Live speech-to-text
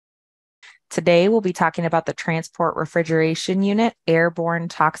Today, we'll be talking about the Transport Refrigeration Unit Airborne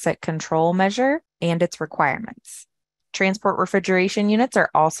Toxic Control Measure and its requirements. Transport refrigeration units are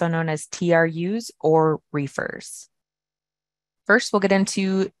also known as TRUs or reefers. First, we'll get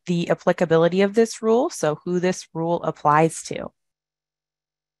into the applicability of this rule, so who this rule applies to.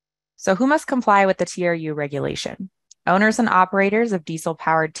 So who must comply with the TRU regulation? Owners and operators of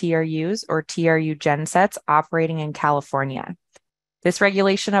diesel-powered TRUs or TRU gensets operating in California. This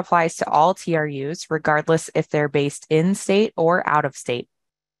regulation applies to all TRUs, regardless if they're based in-state or out-of-state.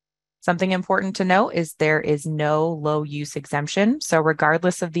 Something important to note is there is no low-use exemption, so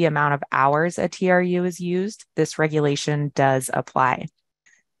regardless of the amount of hours a TRU is used, this regulation does apply.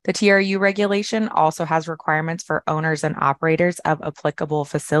 The TRU regulation also has requirements for owners and operators of applicable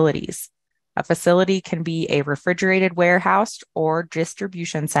facilities. A facility can be a refrigerated warehouse or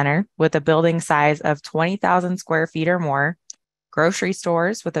distribution center with a building size of 20,000 square feet or more, grocery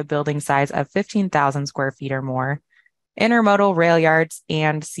stores with a building size of 15,000 square feet or more, intermodal rail yards,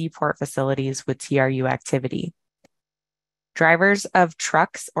 and seaport facilities with TRU activity. Drivers of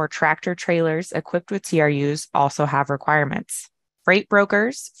trucks or tractor trailers equipped with TRUs also have requirements. Freight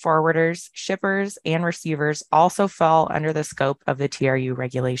brokers, forwarders, shippers, and receivers also fall under the scope of the TRU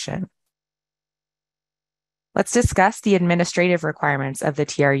regulation. Let's discuss the administrative requirements of the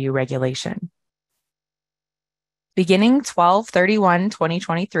TRU regulation. Beginning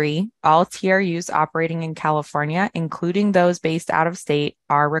 12/31/2023, all TRUs operating in California, including those based out of state,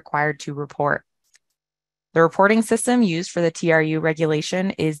 are required to report. The reporting system used for the TRU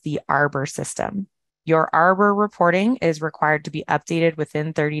regulation is the ARB system. Your ARB reporting is required to be updated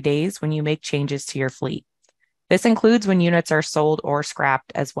within 30 days when you make changes to your fleet. This includes when units are sold or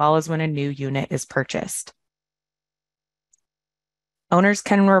scrapped, as well as when a new unit is purchased. Owners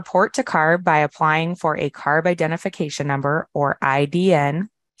can report to CARB by applying for a CARB identification number, or IDN,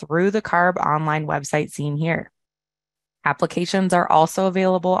 through the CARB online website seen here. Applications are also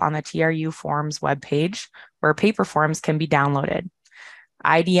available on the TRU forms webpage, where paper forms can be downloaded.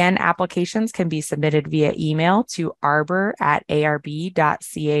 IDN applications can be submitted via email to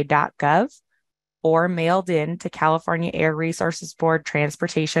arbor@arb.ca.gov or mailed in to California Air Resources Board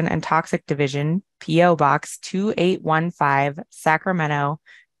Transportation and Toxic Division, P.O. Box 2815, Sacramento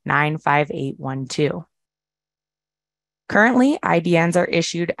 95812. Currently, IDNs are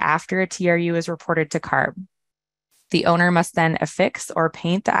issued after a TRU is reported to CARB. The owner must then affix or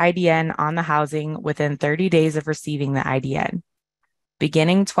paint the IDN on the housing within 30 days of receiving the IDN.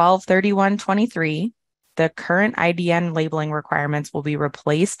 Beginning 12/31/23, the current IDN labeling requirements will be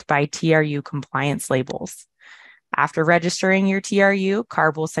replaced by TRU compliance labels. After registering your TRU,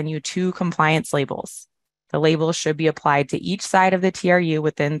 CARB will send you 2 compliance labels. The labels should be applied to each side of the TRU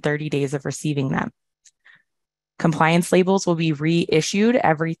within 30 days of receiving them. Compliance labels will be reissued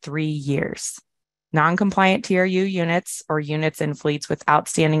every 3 years. Non-compliant TRU units or units in fleets with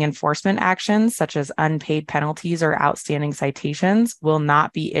outstanding enforcement actions, such as unpaid penalties or outstanding citations, will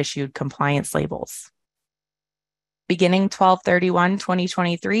not be issued compliance labels. Beginning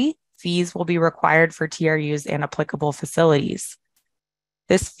 12/31/2023, fees will be required for TRUs and applicable facilities.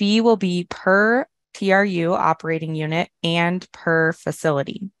 This fee will be per TRU operating unit and per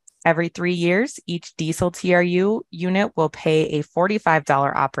facility. Every 3 years, each diesel TRU unit will pay a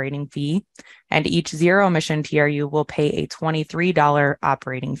 $45 operating fee, and each zero-emission TRU will pay a $23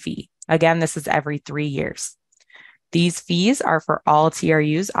 operating fee. Again, this is every 3 years. These fees are for all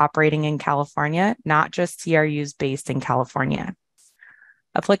TRUs operating in California, not just TRUs based in California.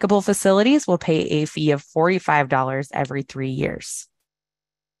 Applicable facilities will pay a fee of $45 every 3 years.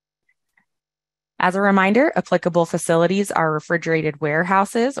 As a reminder, applicable facilities are refrigerated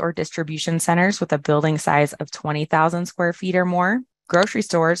warehouses or distribution centers with a building size of 20,000 square feet or more, grocery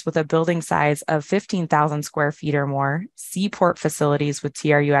stores with a building size of 15,000 square feet or more, seaport facilities with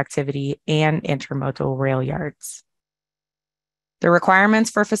TRU activity, and intermodal rail yards. The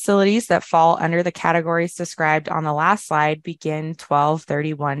requirements for facilities that fall under the categories described on the last slide begin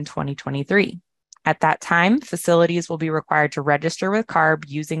 12/31/2023. At that time, facilities will be required to register with CARB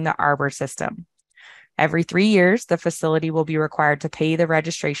using the ARB system. Every 3 years, the facility will be required to pay the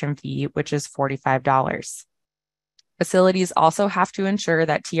registration fee, which is $45. Facilities also have to ensure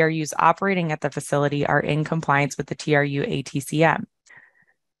that TRUs operating at the facility are in compliance with the TRU ATCM.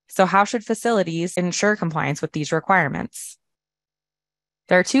 So how should facilities ensure compliance with these requirements?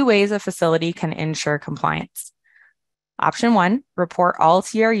 There are 2 ways a facility can ensure compliance. Option 1, report all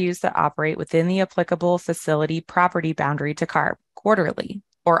TRUs that operate within the applicable facility property boundary to CARB quarterly.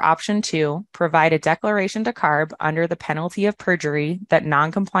 Or option 2, provide a declaration to CARB under the penalty of perjury that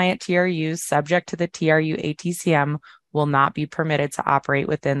non-compliant TRUs subject to the TRU ATCM will not be permitted to operate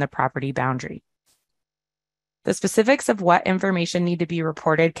within the property boundary. The specifics of what information need to be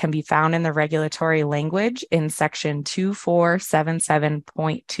reported can be found in the regulatory language in section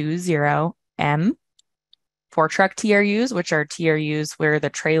 2477.20M. For truck TRUs, which are TRUs where the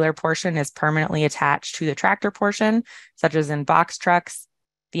trailer portion is permanently attached to the tractor portion, such as in box trucks,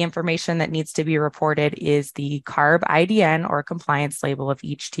 the information that needs to be reported is the CARB IDN or compliance label of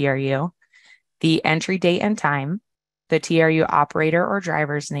each TRU, the entry date and time, the TRU operator or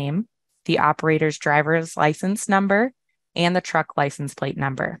driver's name, the operator's driver's license number, and the truck license plate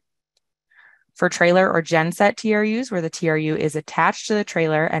number. For trailer or genset TRUs, where the TRU is attached to the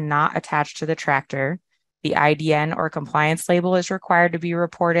trailer and not attached to the tractor, the IDN or compliance label is required to be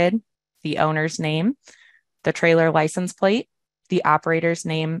reported, the owner's name, the trailer license plate, the operator's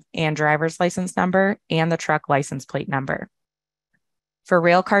name and driver's license number, and the truck license plate number. For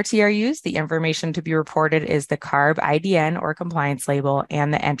railcar TRUs, the information to be reported is the CARB IDN or compliance label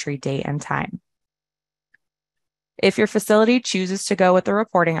and the entry date and time. If your facility chooses to go with the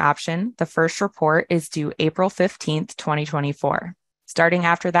reporting option, the first report is due April 15th, 2024. Starting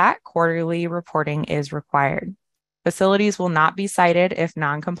after that, quarterly reporting is required. Facilities will not be cited if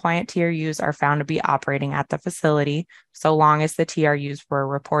non-compliant TRUs are found to be operating at the facility, so long as the TRUs were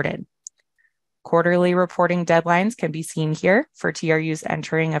reported. Quarterly reporting deadlines can be seen here for TRUs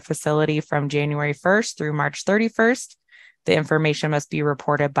entering a facility from January 1st through March 31st. The information must be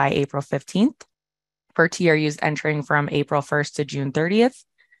reported by April 15th. For TRUs entering from April 1st to June 30th,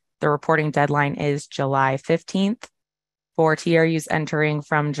 the reporting deadline is July 15th. For TRUs entering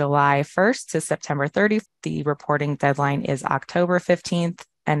from July 1st to September 30th, the reporting deadline is October 15th.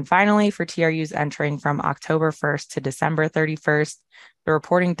 And finally, for TRUs entering from October 1st to December 31st, the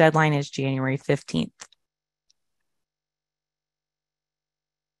reporting deadline is January 15th.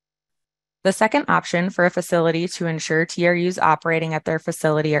 The second option for a facility to ensure TRUs operating at their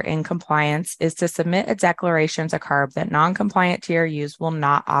facility are in compliance is to submit a declaration to CARB that non-compliant TRUs will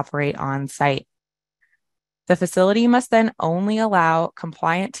not operate on site. The facility must then only allow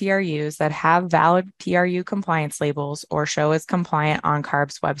compliant TRUs that have valid TRU compliance labels or show as compliant on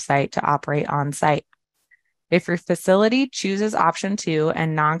CARB's website to operate on site. If your facility chooses option 2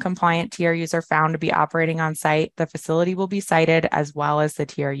 and non-compliant TRUs are found to be operating on site, the facility will be cited as well as the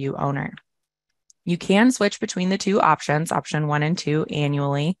TRU owner. You can switch between the two options, option 1 and 2,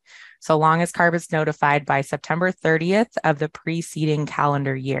 annually, so long as CARB is notified by September 30th of the preceding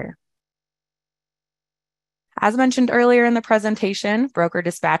calendar year. As mentioned earlier in the presentation, broker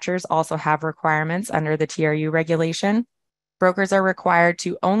dispatchers also have requirements under the TRU regulation. Brokers are required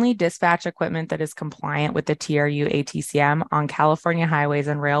to only dispatch equipment that is compliant with the TRU ATCM on California highways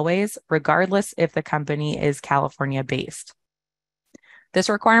and railways, regardless if the company is California-based. This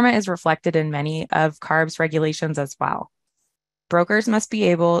requirement is reflected in many of CARB's regulations as well. Brokers must be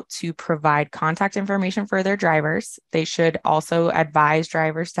able to provide contact information for their drivers. They should also advise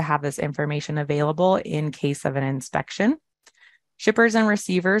drivers to have this information available in case of an inspection. Shippers and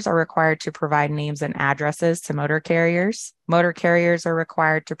receivers are required to provide names and addresses to motor carriers. Motor carriers are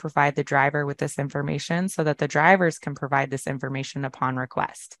required to provide the driver with this information so that the drivers can provide this information upon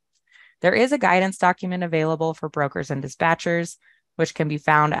request. There is a guidance document available for brokers and dispatchers, which can be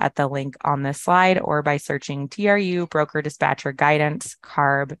found at the link on this slide or by searching TRU Broker Dispatcher Guidance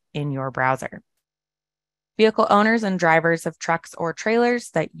CARB in your browser. Vehicle owners and drivers of trucks or trailers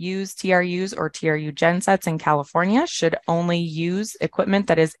that use TRUs or TRU gensets in California should only use equipment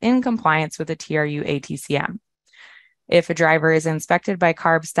that is in compliance with the TRU ATCM. If a driver is inspected by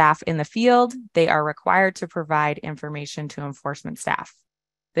CARB staff in the field, they are required to provide information to enforcement staff.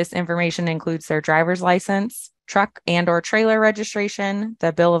 This information includes their driver's license, truck and or trailer registration,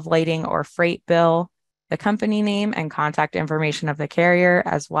 the bill of lading or freight bill, the company name and contact information of the carrier,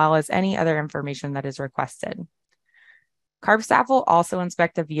 as well as any other information that is requested. CARB staff will also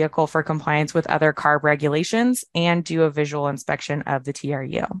inspect the vehicle for compliance with other CARB regulations and do a visual inspection of the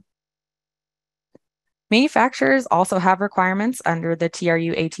TRU. Manufacturers also have requirements under the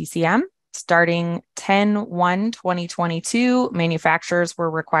TRU ATCM. Starting 10/1/2022, manufacturers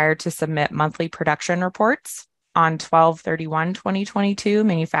were required to submit monthly production reports. On 12/31/2022,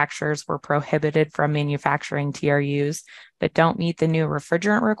 manufacturers were prohibited from manufacturing TRUs that don't meet the new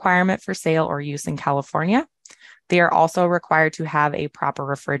refrigerant requirement for sale or use in California. They are also required to have a proper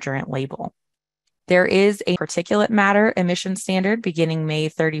refrigerant label. There is a particulate matter emission standard beginning May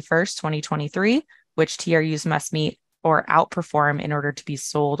 31st, 2023, which TRUs must meet or outperform in order to be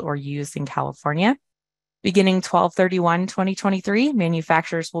sold or used in California. Beginning 12/31/2023,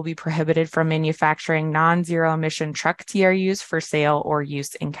 manufacturers will be prohibited from manufacturing non-zero emission truck TRUs for sale or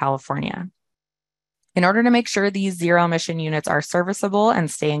use in California. In order to make sure these zero emission units are serviceable and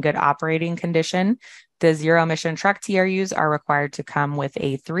stay in good operating condition, the zero emission truck TRUs are required to come with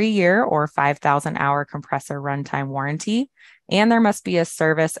a 3-year or 5,000 hour compressor runtime warranty, and there must be a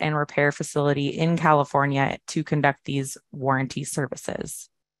service and repair facility in California to conduct these warranty services.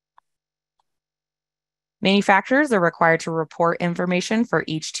 Manufacturers are required to report information for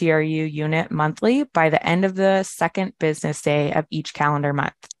each TRU unit monthly by the end of the second business day of each calendar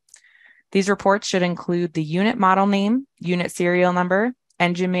month. These reports should include the unit model name, unit serial number,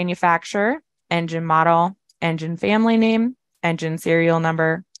 engine manufacturer, engine model, engine family name, engine serial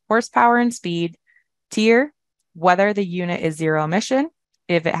number, horsepower and speed, tier, whether the unit is zero emission,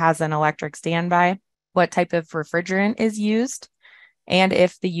 if it has an electric standby, what type of refrigerant is used, and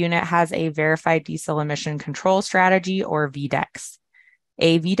if the unit has a verified diesel emission control strategy or VDEX.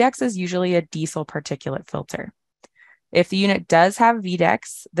 A VDEX is usually a diesel particulate filter. If the unit does have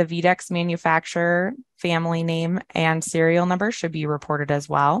VDEX, the VDEX manufacturer, family name, and serial number should be reported as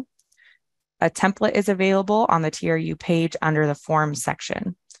well. A template is available on the TRU page under the Forms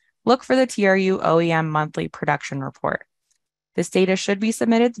section. Look for the TRU OEM monthly production report. This data should be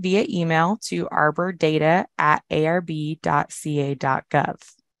submitted via email to arbordata@arb.ca.gov.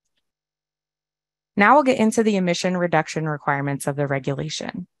 Now we'll get into the emission reduction requirements of the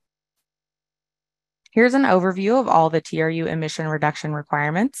regulation. Here's an overview of all the TRU emission reduction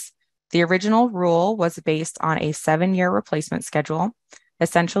requirements. The original rule was based on a 7-year replacement schedule.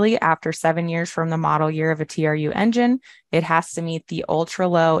 Essentially, after 7 years from the model year of a TRU engine, it has to meet the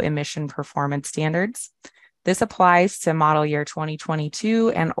ultra-low emission performance standards. This applies to model year 2022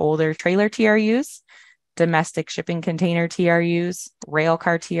 and older trailer TRUs, domestic shipping container TRUs,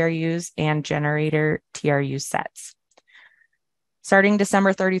 railcar TRUs, and generator TRU sets. Starting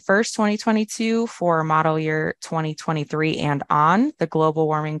December 31st, 2022 for model year 2023 and on, the global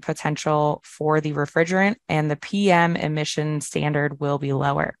warming potential for the refrigerant and the PM emission standard will be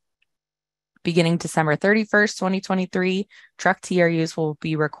lower. Beginning December 31st, 2023, truck TRUs will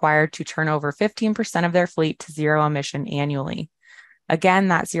be required to turn over 15% of their fleet to zero emission annually. Again,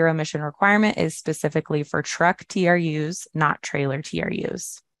 that zero emission requirement is specifically for truck TRUs, not trailer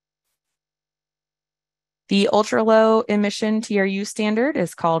TRUs. The ultra-low emission TRU standard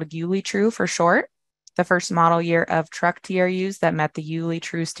is called ULI True for short. The first model year of truck TRUs that met the ULI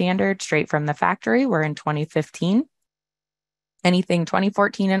True standard straight from the factory were in 2015. Anything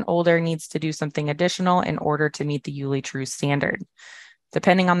 2014 and older needs to do something additional in order to meet the ULI True standard.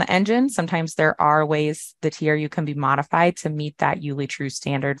 Depending on the engine, sometimes there are ways the TRU can be modified to meet that ULI True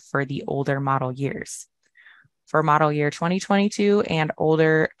standard for the older model years. For model year 2022 and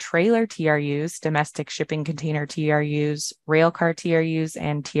older trailer TRUs, domestic shipping container TRUs, railcar TRUs,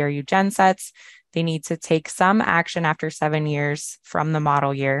 and TRU gensets, they need to take some action after 7 years from the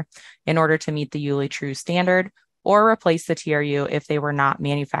model year in order to meet the ULI True standard, or replace the TRU if they were not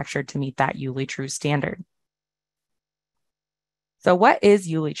manufactured to meet that ULI True standard. So what is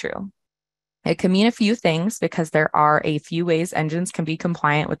ULI True? It can mean a few things because there are a few ways engines can be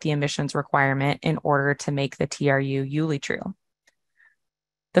compliant with the emissions requirement in order to make the TRU ULI True.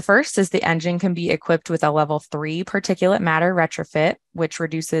 The first is the engine can be equipped with a level 3 particulate matter retrofit, which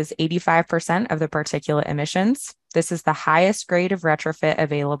reduces 85% of the particulate emissions. This is the highest grade of retrofit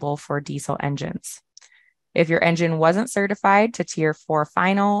available for diesel engines. If your engine wasn't certified to Tier 4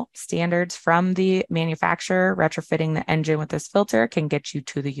 final standards from the manufacturer, retrofitting the engine with this filter can get you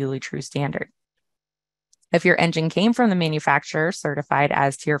to the ULI True standard. If your engine came from the manufacturer certified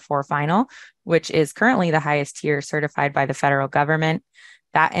as Tier 4 final, which is currently the highest tier certified by the federal government,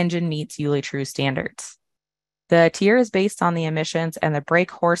 that engine meets ULI True standards. The tier is based on the emissions and the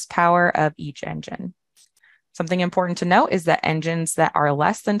brake horsepower of each engine. Something important to note is that engines that are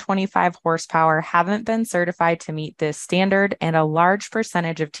less than 25 horsepower haven't been certified to meet this standard, and a large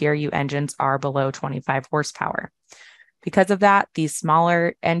percentage of TRU engines are below 25 horsepower. Because of that, these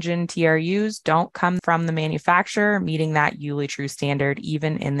smaller engine TRUs don't come from the manufacturer, meeting that ULI True standard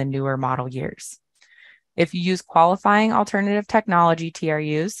even in the newer model years. If you use qualifying alternative technology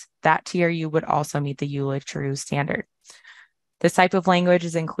TRUs, that TRU would also meet the ULI True standard. This type of language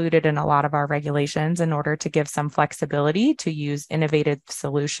is included in a lot of our regulations in order to give some flexibility to use innovative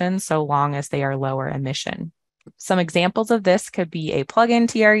solutions so long as they are lower emission. Some examples of this could be a plug-in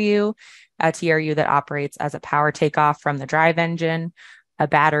TRU, a TRU that operates as a power takeoff from the drive engine, a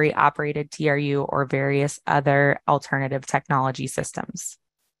battery-operated TRU, or various other alternative technology systems.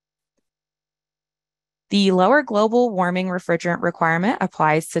 The lower global warming refrigerant requirement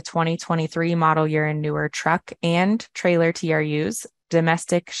applies to 2023 model year and newer truck and trailer TRUs,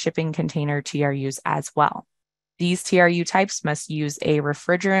 domestic shipping container TRUs as well. These TRU types must use a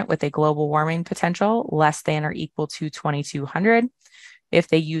refrigerant with a global warming potential less than or equal to 2200. If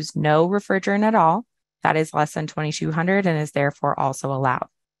they use no refrigerant at all, that is less than 2200 and is therefore also allowed.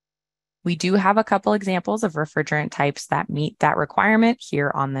 We do have a couple examples of refrigerant types that meet that requirement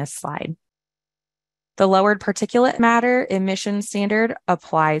here on this slide. The lowered particulate matter emission standard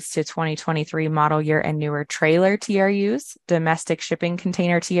applies to 2023 model year and newer trailer TRUs, domestic shipping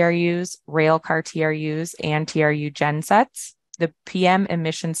container TRUs, rail car TRUs, and TRU gensets. The PM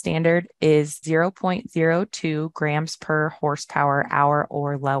emission standard is 0.02 grams per horsepower hour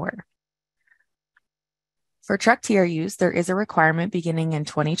or lower. For truck TRUs, there is a requirement beginning in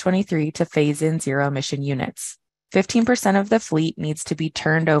 2023 to phase in zero emission units. 15% of the fleet needs to be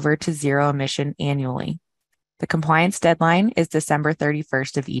turned over to zero emission annually. The compliance deadline is December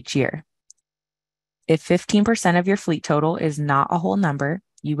 31st of each year. If 15% of your fleet total is not a whole number,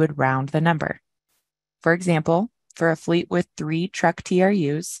 you would round the number. For example, for a fleet with 3 truck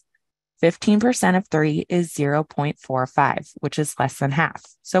TRUs, 15% of 3 is 0.45, which is less than half,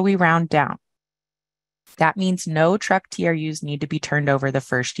 so we round down. That means no truck TRUs need to be turned over the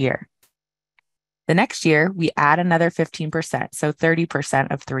first year. The next year, we add another 15%, so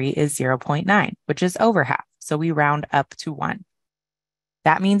 30% of 3 is 0.9, which is over half, so we round up to 1.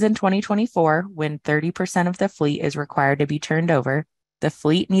 That means in 2024, when 30% of the fleet is required to be turned over, the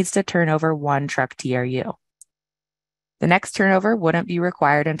fleet needs to turn over 1 truck TRU. The next turnover wouldn't be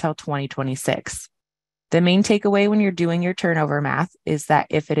required until 2026. The main takeaway when you're doing your turnover math is that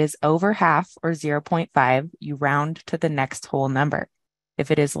if it is over half or 0.5, you round to the next whole number. If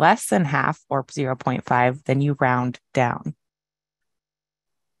it is less than half or 0.5, then you round down.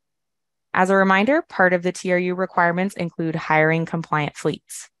 As a reminder, part of the TRU requirements include hiring compliant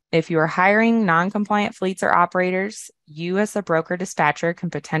fleets. If you are hiring non-compliant fleets or operators, you as the broker dispatcher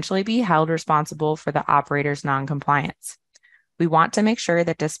can potentially be held responsible for the operator's non-compliance. We want to make sure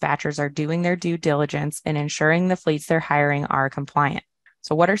that dispatchers are doing their due diligence in ensuring the fleets they're hiring are compliant.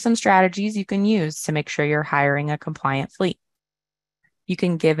 So what are some strategies you can use to make sure you're hiring a compliant fleet? You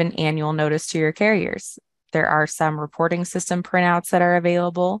can give an annual notice to your carriers. There are some reporting system printouts that are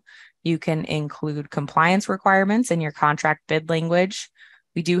available. You can include compliance requirements in your contract bid language.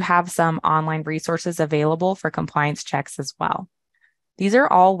 We do have some online resources available for compliance checks as well. These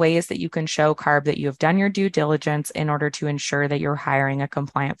are all ways that you can show CARB that you have done your due diligence in order to ensure that you're hiring a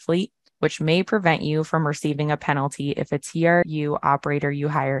compliant fleet, which may prevent you from receiving a penalty if a TRU operator you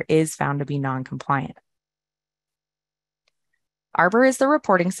hire is found to be non-compliant. Arbor is the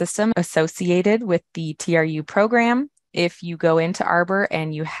reporting system associated with the TRU program. If you go into Arbor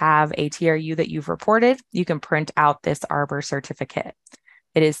and you have a TRU that you've reported, you can print out this Arbor certificate.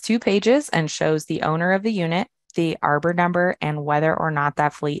 It is 2 pages and shows the owner of the unit, the Arbor number, and whether or not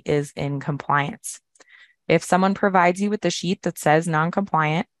that fleet is in compliance. If someone provides you with the sheet that says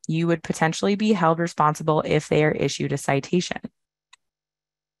non-compliant, you would potentially be held responsible if they are issued a citation.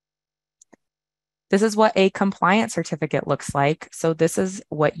 This is what a compliance certificate looks like, so this is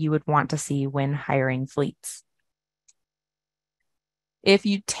what you would want to see when hiring fleets. If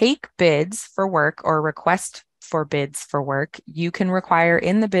you take bids for work or request for bids for work, you can require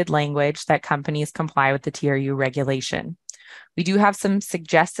in the bid language that companies comply with the TRU regulation. We do have some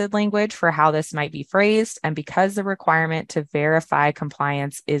suggested language for how this might be phrased, and because the requirement to verify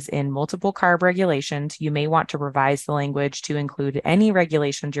compliance is in multiple CARB regulations, you may want to revise the language to include any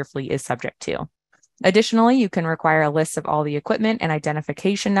regulations your fleet is subject to. Additionally, you can require a list of all the equipment and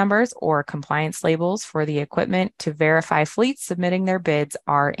identification numbers or compliance labels for the equipment to verify fleets submitting their bids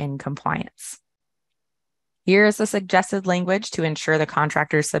are in compliance. Here is the suggested language to ensure the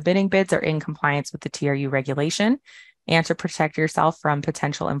contractors submitting bids are in compliance with the TRU regulation and to protect yourself from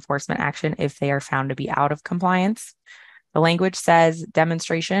potential enforcement action if they are found to be out of compliance. The language says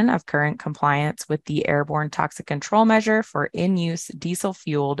demonstration of current compliance with the airborne toxic control measure for in-use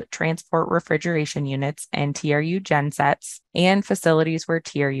diesel-fueled transport refrigeration units and TRU gensets and facilities where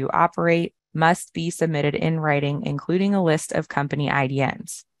TRU operate must be submitted in writing, including a list of company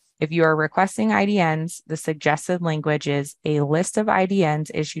IDNs. If you are requesting IDNs, the suggested language is a list of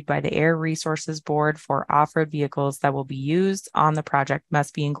IDNs issued by the Air Resources Board for off-road vehicles that will be used on the project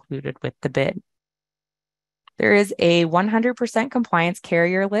must be included with the bid. There is a 100% compliance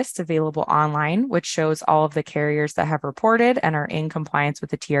carrier list available online, which shows all of the carriers that have reported and are in compliance with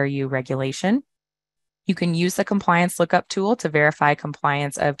the TRU regulation. You can use the compliance lookup tool to verify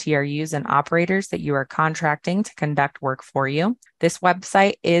compliance of TRUs and operators that you are contracting to conduct work for you. This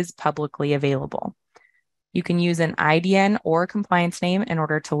website is publicly available. You can use an IDN or compliance name in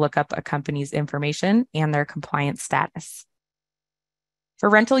order to look up a company's information and their compliance status. For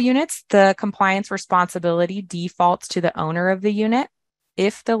rental units, the compliance responsibility defaults to the owner of the unit.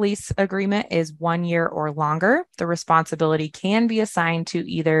 If the lease agreement is 1 year or longer, the responsibility can be assigned to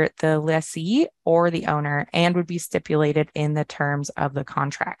either the lessee or the owner and would be stipulated in the terms of the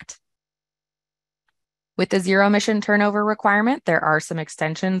contract. With the zero emission turnover requirement, there are some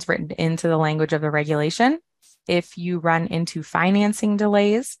extensions written into the language of the regulation. If you run into financing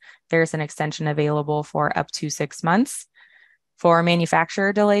delays, there's an extension available for up to 6 months. For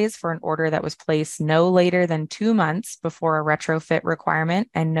manufacturer delays for an order that was placed no later than 2 months before a retrofit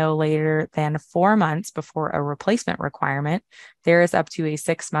requirement and no later than 4 months before a replacement requirement, there is up to a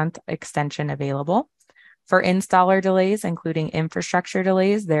 6-month extension available. For installer delays, including infrastructure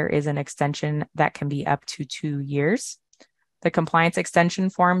delays, there is an extension that can be up to 2 years. The compliance extension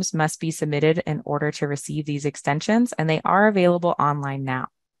forms must be submitted in order to receive these extensions, and they are available online now.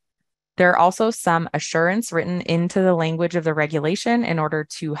 There are also some assurance written into the language of the regulation in order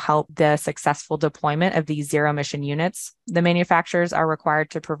to help the successful deployment of these zero emission units. The manufacturers are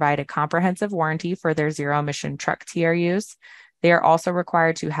required to provide a comprehensive warranty for their zero emission truck TRUs. They are also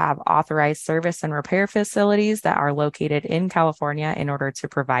required to have authorized service and repair facilities that are located in California in order to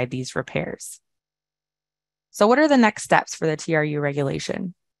provide these repairs. So what are the next steps for the TRU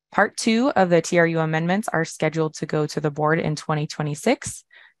regulation? Part 2 of the TRU amendments are scheduled to go to the board in 2026.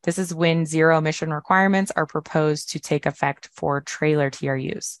 This is when zero emission requirements are proposed to take effect for trailer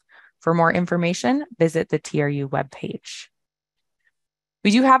TRUs. For more information, visit the TRU webpage. We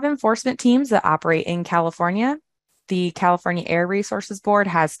do have enforcement teams that operate in California. The California Air Resources Board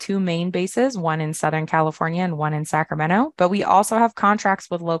has 2 main bases, one in Southern California and one in Sacramento, but we also have contracts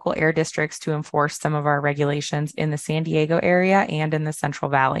with local air districts to enforce some of our regulations in the San Diego area and in the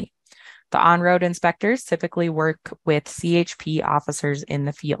Central Valley. The on-road inspectors typically work with CHP officers in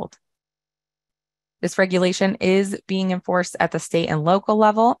the field. This regulation is being enforced at the state and local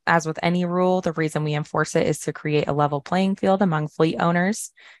level. As with any rule, the reason we enforce it is to create a level playing field among fleet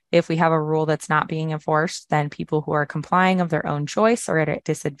owners. If we have a rule that's not being enforced, then people who are complying of their own choice are at a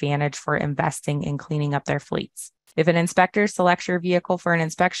disadvantage for investing in cleaning up their fleets. If an inspector selects your vehicle for an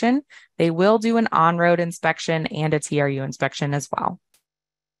inspection, they will do an on-road inspection and a TRU inspection as well.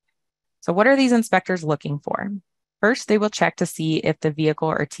 So what are these inspectors looking for? First, they will check to see if the vehicle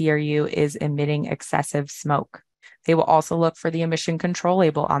or TRU is emitting excessive smoke. They will also look for the emission control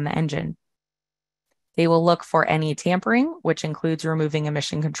label on the engine. They will look for any tampering, which includes removing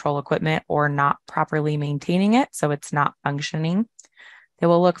emission control equipment or not properly maintaining it, so it's not functioning. They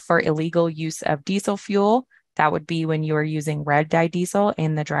will look for illegal use of diesel fuel. That would be when you are using red dye diesel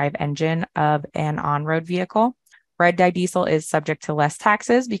in the drive engine of an on-road vehicle. Red dye diesel is subject to less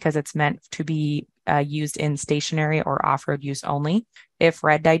taxes because it's meant to be used in stationary or off-road use only. If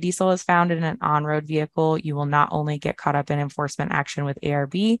red dye diesel is found in an on-road vehicle, you will not only get caught up in enforcement action with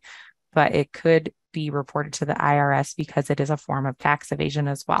ARB, but it could be reported to the IRS because it is a form of tax evasion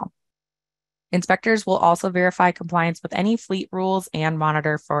as well. Inspectors will also verify compliance with any fleet rules and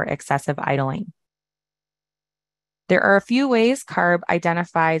monitor for excessive idling. There are a few ways CARB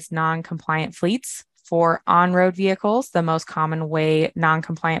identifies non-compliant fleets. For on-road vehicles, the most common way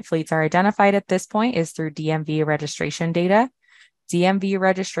non-compliant fleets are identified at this point is through DMV registration data. DMV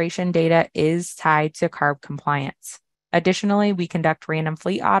registration data is tied to CARB compliance. Additionally, we conduct random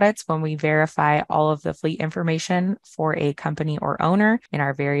fleet audits when we verify all of the fleet information for a company or owner in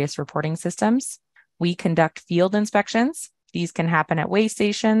our various reporting systems. We conduct field inspections. These can happen at weigh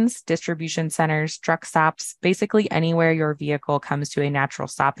stations, distribution centers, truck stops, basically anywhere your vehicle comes to a natural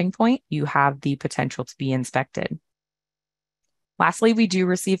stopping point, you have the potential to be inspected. Lastly, we do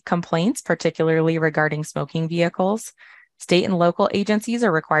receive complaints, particularly regarding smoking vehicles. State and local agencies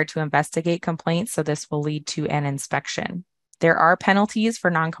are required to investigate complaints, so this will lead to an inspection. There are penalties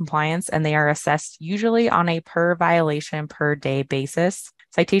for noncompliance, and they are assessed usually on a per violation per day basis.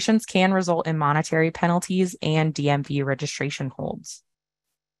 Citations can result in monetary penalties and DMV registration holds.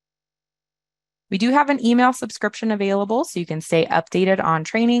 We do have an email subscription available, so you can stay updated on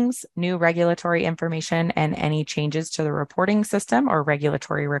trainings, new regulatory information, and any changes to the reporting system or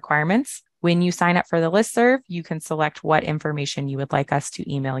regulatory requirements. When you sign up for the listserv, you can select what information you would like us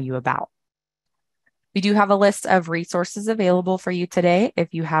to email you about. We do have a list of resources available for you today.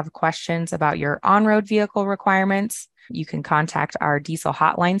 If you have questions about your on-road vehicle requirements, you can contact our diesel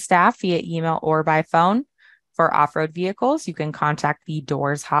hotline staff via email or by phone. For off-road vehicles, you can contact the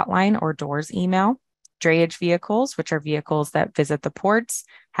DOORS hotline or DOORS email. Drayage vehicles, which are vehicles that visit the ports,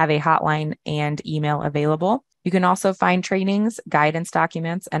 have a hotline and email available. You can also find trainings, guidance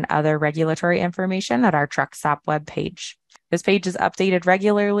documents, and other regulatory information at our truck stop webpage. This page is updated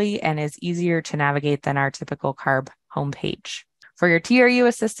regularly and is easier to navigate than our typical CARB homepage. For your TRU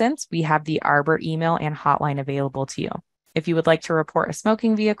assistance, we have the Arbor email and hotline available to you. If you would like to report a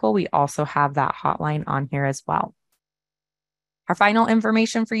smoking vehicle, we also have that hotline on here as well. Our final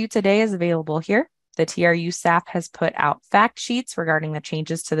information for you today is available here. The TRU staff has put out fact sheets regarding the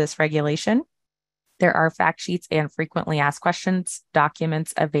changes to this regulation. There are fact sheets and frequently asked questions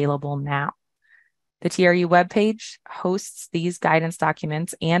documents available now. The TRU webpage hosts these guidance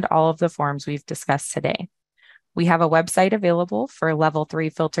documents and all of the forms we've discussed today. We have a website available for level 3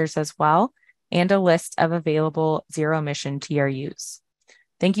 filters as well, and a list of available zero-emission TRUs.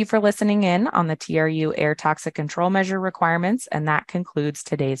 Thank you for listening in on the TRU air toxic control measure requirements, and that concludes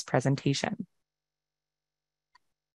today's presentation.